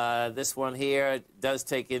 This one here does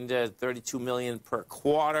take into $32 million per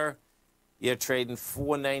quarter. You're trading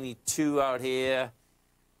 $4.92 out here.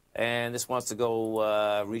 And this wants to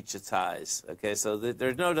go reach its highs. Okay, so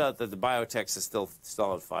there's no doubt that the biotechs is still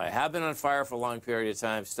on fire. Have been on fire for a long period of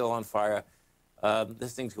time, still on fire.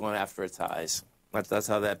 This thing's going after its highs. That's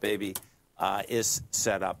how that baby is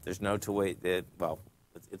set up. There's no to wait. Well,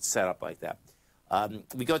 it's set up like that.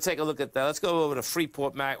 We go take a look at that. Let's go over to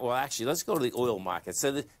Freeport market. Well, actually, let's go to the oil market.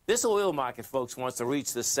 So this oil market, folks, wants to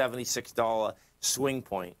reach the $76 swing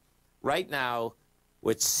point. Right now,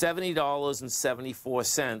 with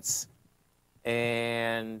 $70.74,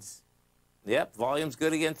 and yep, volume's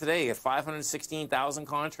good again today. You got 516,000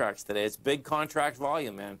 contracts today. It's big contract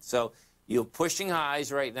volume, man. So you're pushing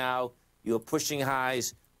highs right now. You're pushing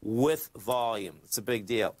highs with volume. It's a big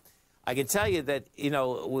deal. I can tell you that, you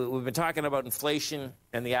know, we've been talking about inflation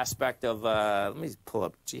and the aspect of, let me pull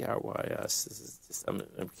up GRYS. This is just, I'm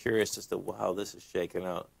curious as to how this is shaking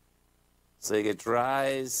out. So you get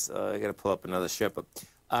rise. I got to pull up another shipper.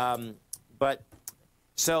 But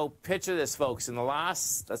so picture this, folks. In the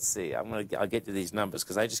last, let's see, I'll get to these numbers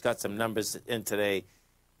because I just got some numbers in today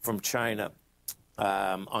from China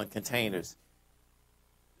on containers.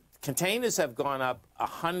 Containers have gone up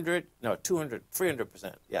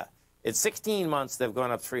 300%. Yeah, in 16 months they've gone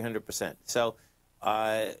up 300%. So,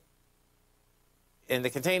 and the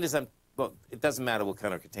containers, well, it doesn't matter what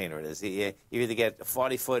kind of container it is. You either get a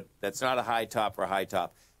 40-foot that's not a high top or a high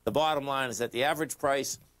top. The bottom line is that the average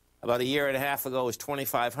price about a year and a half ago was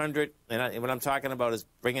 $2,500, and what I'm talking about is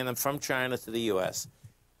bringing them from China to the U.S.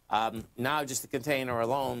 Now, just the container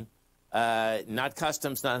alone, not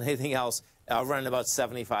customs, not anything else, running about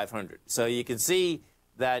 $7,500. So you can see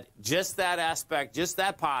that just that aspect, just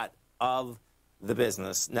that part of the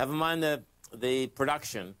business, never mind the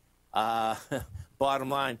production, bottom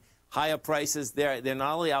line, higher prices, they're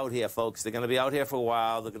not only out here, folks, they're going to be out here for a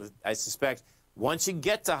while. They're going to, I suspect, once you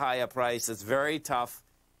get to higher price, it's very tough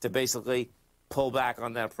to basically pull back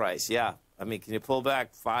on that price. Yeah, I mean, can you pull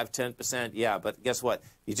back 5, 10%? Yeah, but guess what?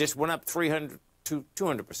 You just went up 300 to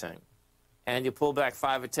 200%, and you pull back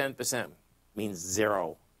 5 or 10%, means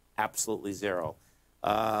zero, absolutely zero.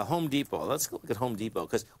 Home Depot, let's go look at Home Depot,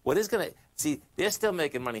 because what is going to, see, they're still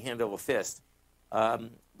making money hand over fist.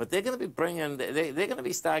 But they're going to be bringing, they're going to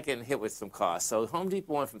be start getting hit with some costs. So Home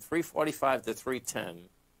Depot went from $345 to $310,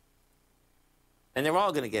 and they're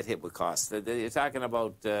all going to get hit with costs. You're talking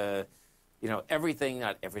about, you know, everything,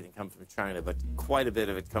 not everything comes from China, but quite a bit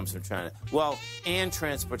of it comes from China. Well, and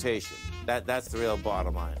transportation. That's the real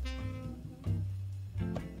bottom line.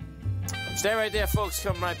 Stay right there, folks.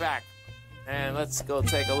 Come right back. And let's go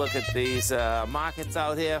take a look at these markets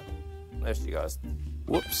out here. There she goes.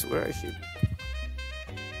 Whoops, where is she?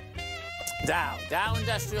 Dow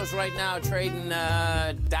Industrials right now trading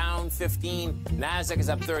down 15. NASDAQ is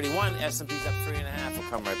up 31. S&P's up 3.5. We'll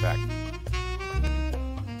come right back.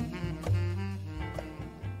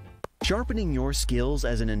 Sharpening your skills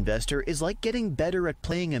as an investor is like getting better at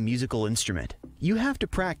playing a musical instrument. You have to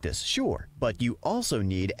practice, sure, but you also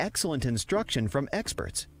need excellent instruction from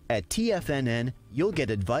experts. At TFNN, you'll get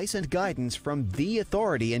advice and guidance from the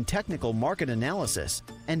authority in technical market analysis.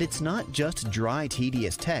 And it's not just dry,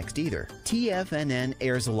 tedious text either. TFNN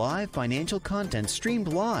airs live financial content streamed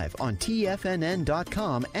live on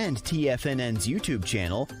TFNN.com and TFNN's YouTube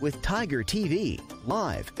channel with Tiger TV,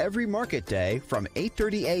 live every market day from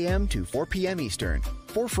 8:30 a.m. to 4 p.m. Eastern.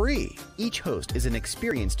 For free. Each host is an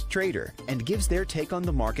experienced trader and gives their take on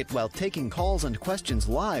the market while taking calls and questions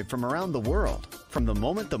live from around the world. From the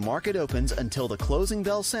moment the market opens until the closing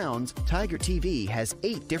bell sounds, Tiger TV has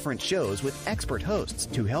 8 different shows with expert hosts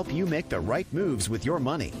to help you make the right moves with your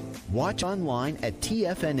money. Watch online at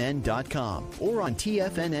TFNN.com or on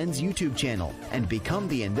TFNN's YouTube channel and become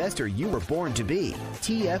the investor you were born to be.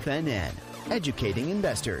 TFNN, educating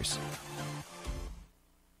investors.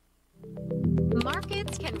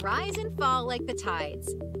 Markets can rise and fall like the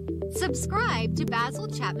tides. Subscribe to Basil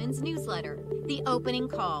Chapman's newsletter, The Opening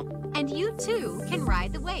Call, and you too can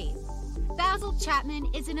ride the wave. Basil Chapman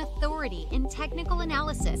is an authority in technical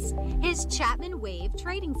analysis. His Chapman Wave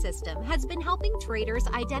trading system has been helping traders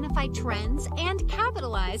identify trends and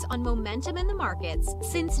capitalize on momentum in the markets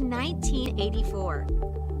since 1984.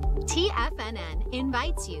 TFNN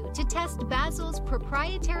invites you to test Basil's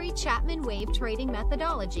proprietary Chapman Wave trading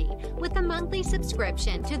methodology with a monthly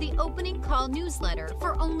subscription to the Opening Call newsletter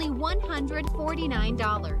for only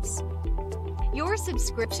 $149. Your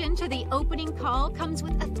subscription to the Opening Call comes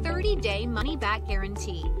with a 30-day money-back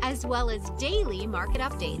guarantee, as well as daily market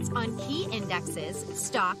updates on key indexes,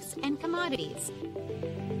 stocks, and commodities.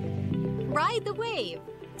 Ride the wave.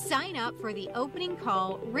 Sign up for the Opening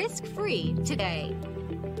Call risk-free today.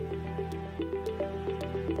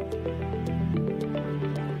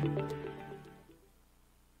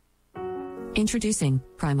 Introducing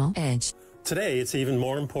Primal Edge. Today, it's even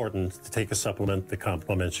more important to take a supplement that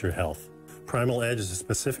complements your health. Primal Edge is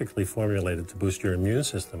specifically formulated to boost your immune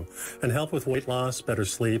system and help with weight loss, better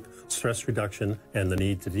sleep, stress reduction, and the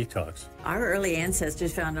need to detox. Our early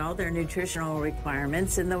ancestors found all their nutritional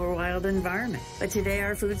requirements in the wild environment. But today,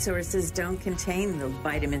 our food sources don't contain the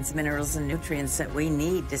vitamins, minerals, and nutrients that we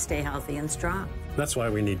need to stay healthy and strong. That's why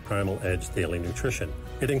we need Primal Edge Daily Nutrition.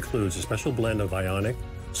 It includes a special blend of ionic,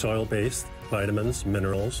 soil-based vitamins,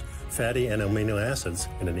 minerals, fatty and amino acids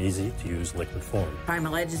in an easy-to-use liquid form.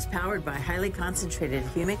 Primal Edge is powered by highly concentrated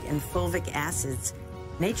humic and fulvic acids,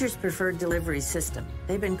 nature's preferred delivery system.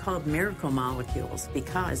 They've been called miracle molecules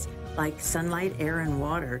because, like sunlight, air, and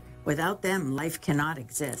water, without them, life cannot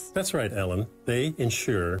exist. That's right, Ellen. They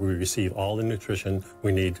ensure we receive all the nutrition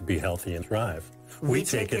we need to be healthy and thrive. We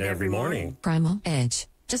take it every morning. Primal Edge.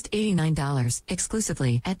 Just $89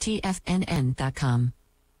 exclusively at TFNN.com.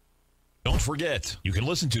 Don't forget, you can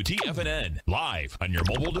listen to TFNN live on your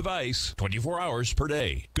mobile device 24 hours per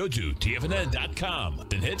day. Go to TFNN.com,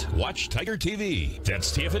 then hit Watch Tiger TV.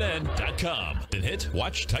 That's TFNN.com, then hit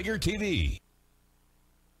Watch Tiger TV.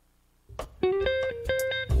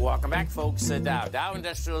 Welcome back, folks. Dow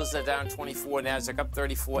Industrials are down 24, NASDAQ up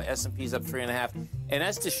 34, S&P's up 3.5. And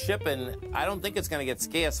as to shipping, I don't think it's going to get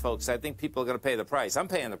scarce, folks. I think people are going to pay the price. I'm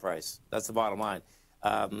paying the price. That's the bottom line.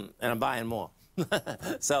 And I'm buying more.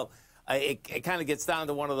 So it kind of gets down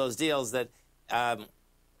to one of those deals that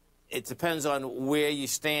it depends on where you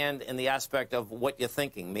stand in the aspect of what you're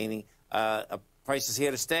thinking, meaning a price is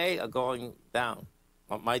here to stay or going down.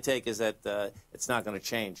 My take is that it's not going to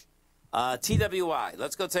change. TWI,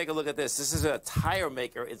 let's go take a look at this. This is a tire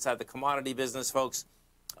maker inside the commodity business, folks.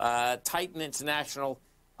 Titan International,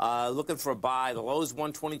 looking for a buy. The low is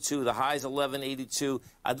 122, the high is 1182.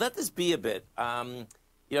 I'd let this be a bit.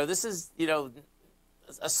 This is,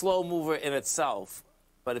 a slow mover in itself.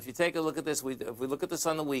 But if you take a look at this, if we look at this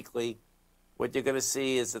on the weekly, what you're going to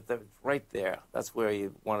see is that right there, that's where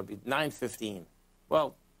you want to be, 915.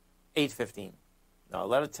 Well, 815. No,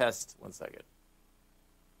 let it test. 1 second.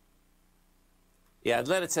 Yeah, I'd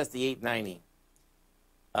let it test the 890.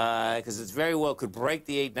 Because it's very well could break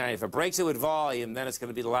the 890. If it breaks it with volume, then it's going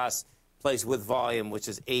to be the last place with volume, which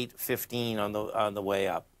is 815 on the way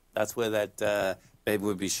up. That's where that baby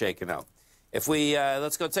would be shaken out. If we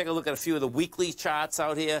let's go take a look at a few of the weekly charts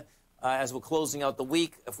out here as we're closing out the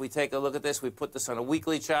week. If we take a look at this, we put this on a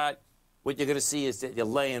weekly chart. What you're going to see is that you're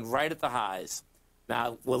laying right at the highs.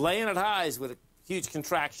 Now, we're laying at highs with a huge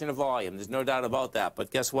contraction of volume. There's no doubt about that.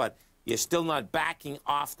 But guess what? You're still not backing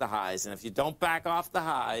off the highs. And if you don't back off the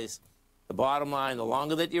highs, the bottom line, the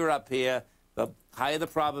longer that you're up here, the higher the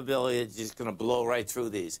probability it's just going to blow right through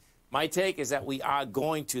these. My take is that we are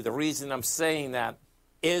going to. The reason I'm saying that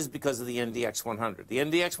is because of the NDX 100. The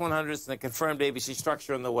NDX 100 is in a confirmed ABC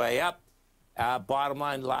structure on the way up. Bottom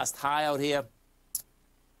line, last high out here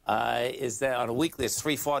is that on a weekly it's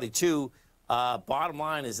 342. Bottom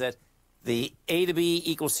line is that the A to B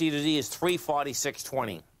equals C to D is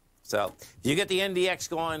 346.20. So if you get the NDX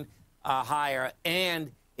going higher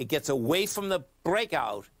and it gets away from the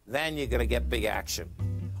breakout, then you're going to get big action.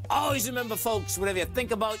 Always remember, folks, whatever you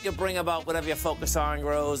think about, you bring about. Whatever you focus on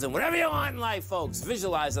grows. And whatever you want in life, folks,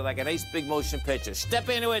 visualize it like a nice big motion picture. Step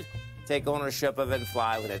into it, take ownership of it, and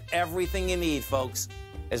fly with it. Everything you need, folks,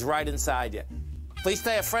 is right inside you. Please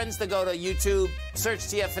tell your friends to go to YouTube, search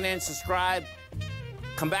TFNN, subscribe.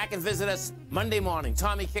 Come back and visit us Monday morning.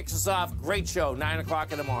 Tommy kicks us off. Great show, 9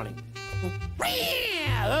 o'clock in the morning.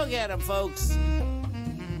 Look at him, folks.